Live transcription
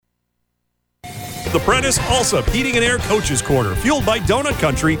The Prentice Allsup Heating and Air Coaches Corner, fueled by Donut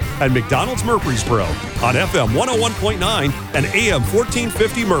Country and McDonald's Murfreesboro on FM 101.9 and AM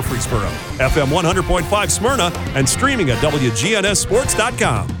 1450 Murfreesboro, FM 100.5 Smyrna, and streaming at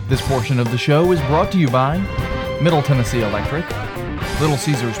WGNSSports.com. This portion of the show is brought to you by Middle Tennessee Electric, Little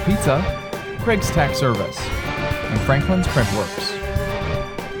Caesars Pizza, Craig's Tax Service, and Franklin's Printworks.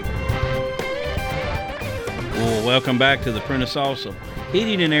 Well, welcome back to the Prentice Allsup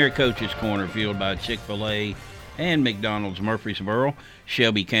Heating and Air Coaches Corner, fueled by Chick-fil-A and McDonald's Murfreesboro.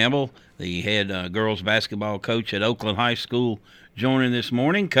 Shelby Campbell, the head girls basketball coach at Oakland High School, joining this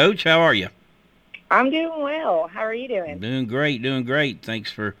morning. Coach, how are you? I'm doing well. How are you doing? Doing great.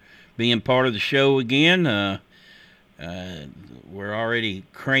 Thanks for being part of the show again. We're already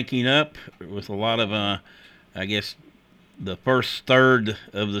cranking up with a lot of, I guess, the first third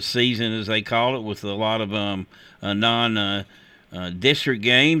of the season, as they call it, with a lot of non-district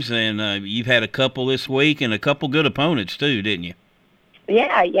games, and you've had a couple this week and a couple good opponents too, didn't you?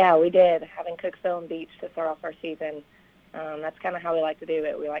 Yeah, we did. Having Cooksville and Beach to start off our season, that's kind of how we like to do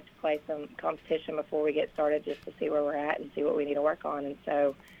it. We like to play some competition before we get started just to see where we're at and see what we need to work on, and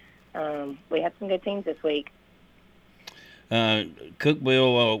so we had some good teams this week.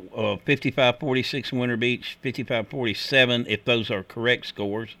 Cookville 55-46, Winter Beach 55-47, if those are correct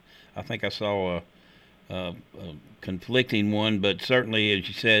scores. I think I saw a conflicting one, but certainly, as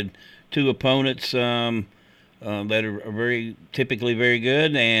you said, two opponents that are typically very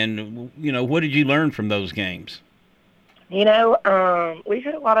good. And, what did you learn from those games? We've had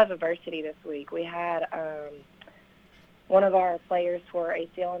a lot of adversity this week. We had one of our players for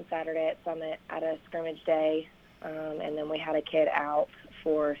ACL on Saturday at Summit at a scrimmage day. And then we had a kid out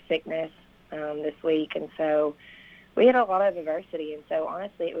for sickness this week. And so we had a lot of adversity. And so,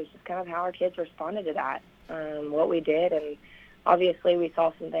 honestly, it was just kind of how our kids responded to that, what we did. And obviously we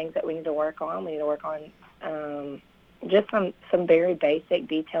saw some things that we need to work on. We need to work on just some very basic,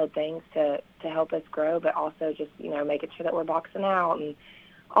 detailed things to help us grow, but also just, making sure that we're boxing out and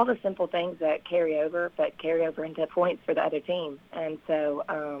all the simple things that carry over into points for the other team. And so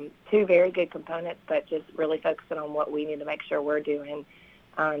two very good components, but just really focusing on what we need to make sure we're doing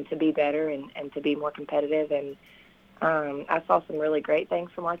to be better and to be more competitive. And I saw some really great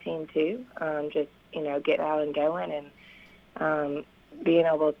things from our team too, getting out and going and being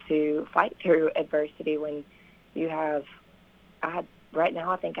able to fight through adversity when you have right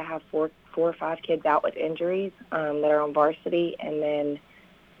now I think I have four or five kids out with injuries that are on varsity, and then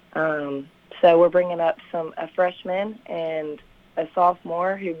so we're bringing up a freshman and a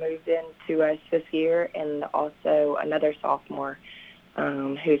sophomore who moved into us this year, and also another sophomore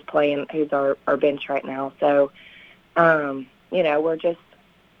who's our bench right now. So, we're just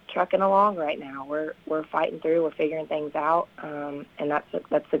trucking along right now. We're fighting through. We're figuring things out, and that's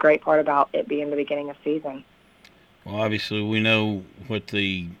the great part about it being the beginning of season. Well, obviously we know what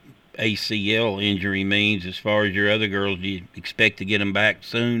the ACL injury means. As far as your other girls, do you expect to get them back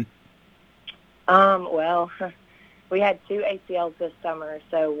soon? Well, we had two ACLs this summer,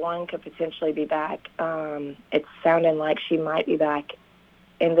 so one could potentially be back. It's sounding like she might be back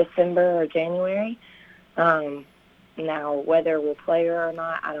in December or January. Now, whether we'll play her or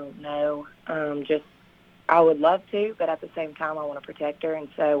not, I don't know. I would love to, but at the same time, I want to protect her, and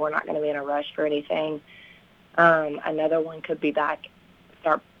so we're not going to be in a rush for anything. Another one could be back,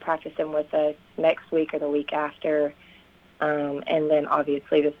 start practicing with us next week or the week after. And then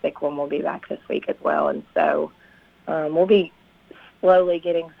obviously the sick one will be back this week as well. And so we'll be slowly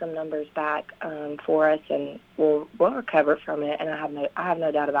getting some numbers back for us, and we'll recover from it. And I have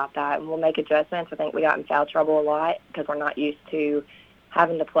no doubt about that. And we'll make adjustments. I think we got in foul trouble a lot because we're not used to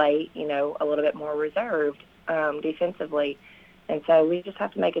having to play, a little bit more reserved defensively. And so we just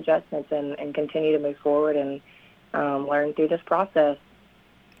have to make adjustments and continue to move forward and learn through this process.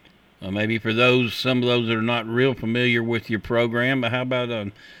 Maybe for some of those that are not real familiar with your program, how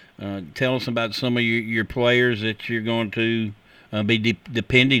about tell us about some of your players that you're going to be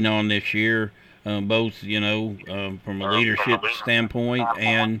depending on this year, both, from a leadership standpoint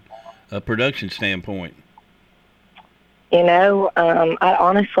and a production standpoint? I'd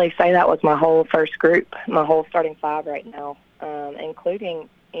honestly say that was my whole first group, my whole starting five right now, including,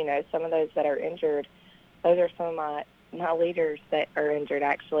 some of those that are injured. Those are some of my leaders that are injured,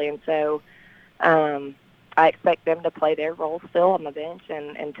 actually. And so I expect them to play their role still on the bench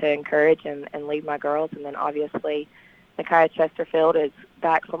and to encourage and lead my girls. And then obviously Nakia Chesterfield is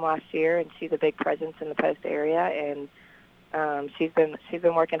back from last year, and she's a big presence in the post area. And she's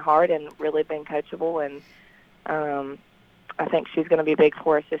been working hard and really been coachable. And I think she's going to be big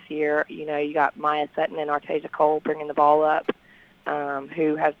for us this year. You got Maya Sutton and Artasia Cole bringing the ball up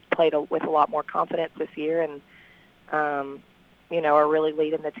who has played with a lot more confidence this year and, are really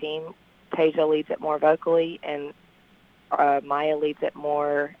leading the team. Tasia leads it more vocally, and Maya leads it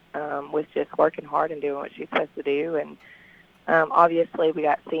more with just working hard and doing what she's supposed to do. And obviously we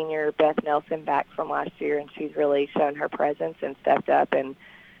got senior Beth Nelson back from last year, and she's really shown her presence and stepped up. And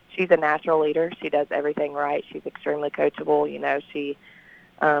she's a natural leader. She does everything right. She's extremely coachable. She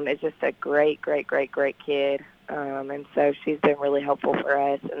is just a great, great, great, great kid. And so she's been really helpful for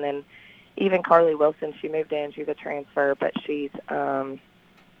us. And then even Carly Wilson, she moved in. She's a transfer, but she'll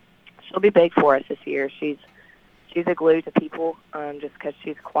be big for us this year. She's a glue to people just because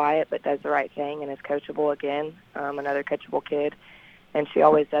she's quiet but does the right thing and is coachable again, another coachable kid. And she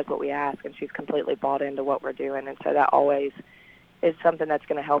always does what we ask, and she's completely bought into what we're doing. And so that always is something that's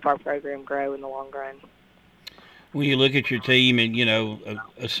going to help our program grow in the long run. When you look at your team and,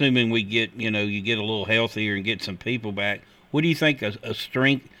 assuming we get, you get a little healthier and get some people back, what do you think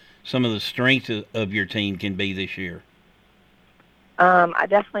some of the strengths of your team can be this year? I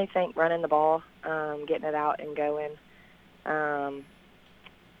definitely think running the ball, getting it out and going. I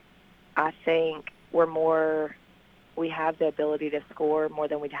think we have the ability to score more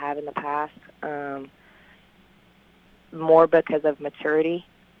than we have in the past, more because of maturity.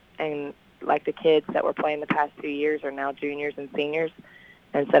 And like the kids that were playing the past 2 years are now juniors and seniors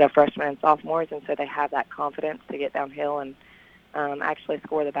instead of freshmen and sophomores, and so they have that confidence to get downhill and actually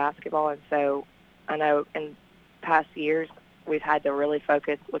score the basketball. And so I know in past years we've had to really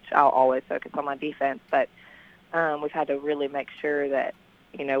focus, which I'll always focus on my defense, but we've had to really make sure that,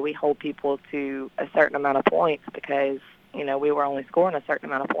 we hold people to a certain amount of points because, we were only scoring a certain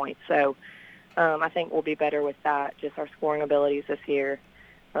amount of points. So I think we'll be better with that, just our scoring abilities this year.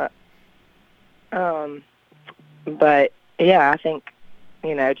 But, yeah, I think,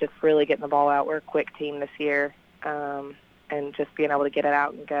 just really getting the ball out. We're a quick team this year, and just being able to get it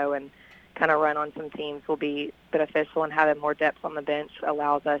out and go and kind of run on some teams will be beneficial, and having more depth on the bench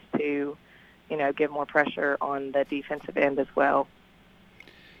allows us to, give more pressure on the defensive end as well.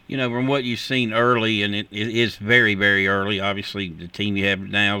 From what you've seen early, and it is very, very early, obviously the team you have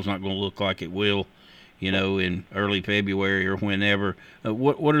now is not going to look like it will, in early February or whenever.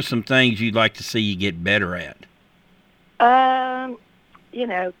 What are some things you'd like to see you get better at?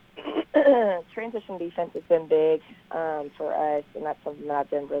 Transition defense has been big for us, and that's something that I've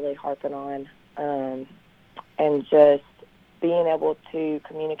been really harping on. And just being able to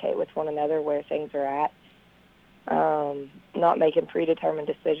communicate with one another where things are at, not making predetermined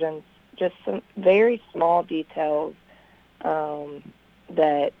decisions, just some very small details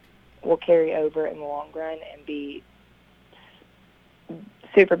that will carry over in the long run and be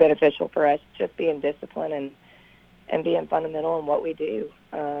super beneficial for us, just being disciplined and being fundamental in what we do.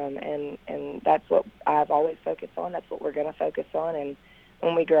 And that's what I've always focused on. That's what we're going to focus on. And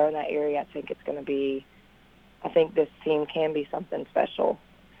when we grow in that area, I think it's going to be, I think this team can be something special.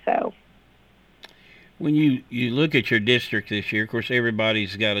 So when you look at your district this year, of course,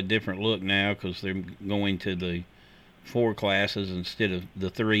 everybody's got a different look now because they're going to the 4 classes instead of the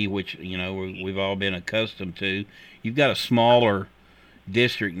 3, which, we've all been accustomed to. You've got a smaller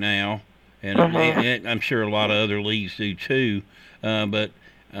district now, and I'm sure a lot of other leagues do too. But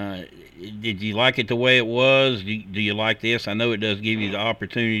did you like it the way it was? Do you like this? I know it does give you the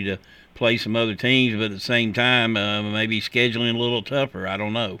opportunity to play some other teams, but at the same time, maybe scheduling a little tougher. I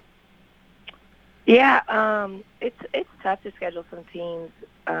don't know. Yeah, it's tough to schedule some teams.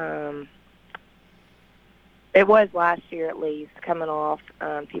 It was last year at least, coming off.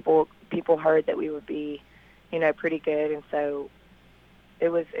 People heard that we would be, pretty good, and so it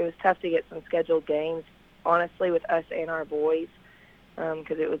was tough to get some scheduled games, honestly, with us and our boys,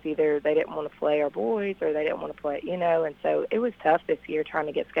 because it was either they didn't want to play our boys or they didn't want to play, and so it was tough this year trying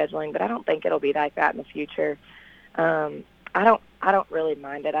to get scheduling, but I don't think it'll be like that in the future. I don't really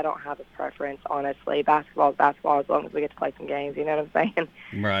mind it. I don't have a preference, honestly. Basketball is basketball as long as we get to play some games, you know what I'm saying?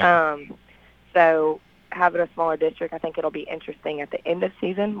 Right. So having a smaller district, I think it'll be interesting at the end of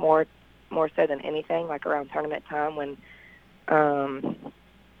season, more so than anything, like around tournament time when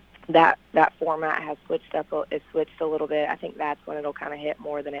that format has switched a little bit. I think that's when it'll kind of hit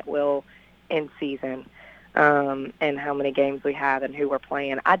more than it will in season, and how many games we have and who we're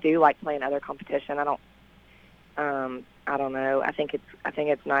playing. I do like playing other competition. I don't know. I think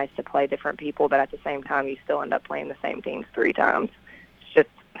it's nice to play different people, but at the same time, you still end up playing the same teams 3 times. It's just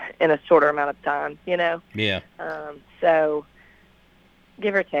in a shorter amount of time, Yeah. So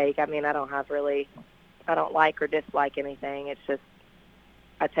give or take. I mean, I don't like or dislike anything. It's just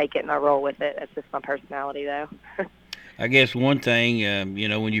I take it and I roll with it. That's just my personality, though. I guess one thing,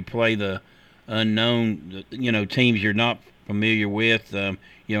 when you play the unknown, teams you're not familiar with,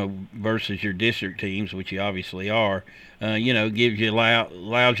 versus your district teams, which you obviously are,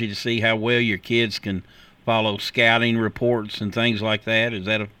 allows you to see how well your kids can follow scouting reports and things like that. Is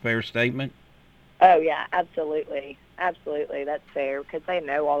that a fair statement? Oh, yeah, absolutely. Absolutely, that's fair, because they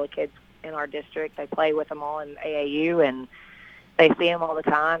know all the kids in our district. They play with them all in AAU, and they see them all the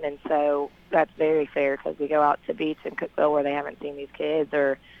time, and so that's very fair, because we go out to Beach and Cookeville where they haven't seen these kids,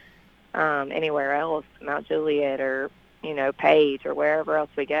 or anywhere else, Mount Juliet or, Page or wherever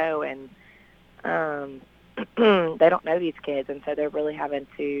else we go, and they don't know these kids, and so they're really having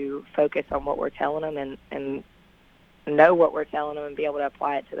to focus on what we're telling them and know what we're telling them and be able to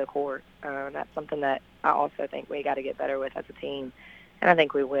apply it to the court. That's something that I also think we got to get better with as a team, and I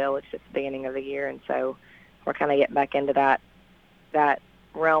think we will. It's just the beginning of the year, and so we're kind of getting back into that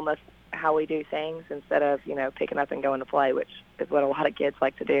realm of how we do things instead of, picking up and going to play, which is what a lot of kids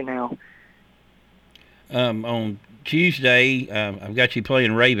like to do now. On Tuesday, I've got you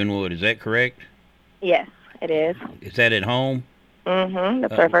playing Ravenwood. Is that correct? Yes, it is. Is that at home? Mm-hmm.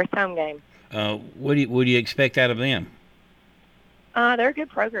 That's our first home game. What do you expect out of them? They're a good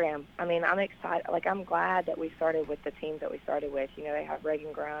program. I mean, I'm excited. I'm glad that we started with the teams that we started with. They have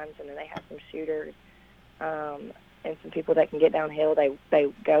Reagan Grimes, and then they have some shooters, and some people that can get downhill.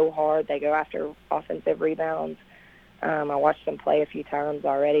 They go hard. They go after offensive rebounds. I watched them play a few times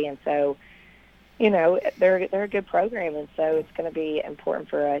already, and so, they're a good program, and so it's going to be important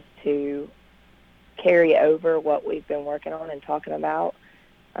for us to carry over what we've been working on and talking about.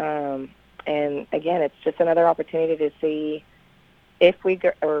 And again, it's just another opportunity to see if we,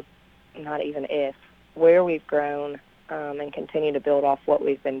 or not even if, where we've grown, and continue to build off what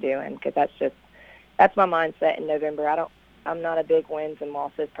we've been doing. Because that's my mindset in November. I'm not a big wins and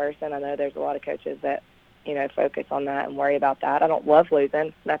losses person. I know there's a lot of coaches that, focus on that and worry about that. I don't love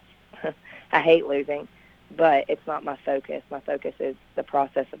losing. I hate losing, but it's not my focus. My focus is the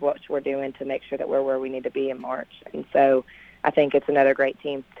process of what we're doing to make sure that we're where we need to be in March. And so I think it's another great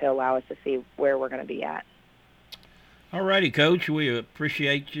team to allow us to see where we're going to be at. All righty, Coach. We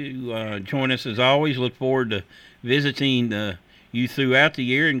appreciate you joining us as always. Look forward to visiting you throughout the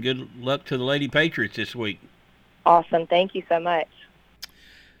year, and good luck to the Lady Patriots this week. Awesome. Thank you so much.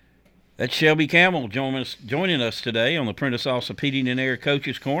 That's Shelby Campbell joining us today on the Prentice Allsup Heating and Air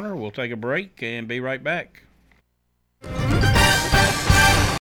Coaches Corner. We'll take a break and be right back.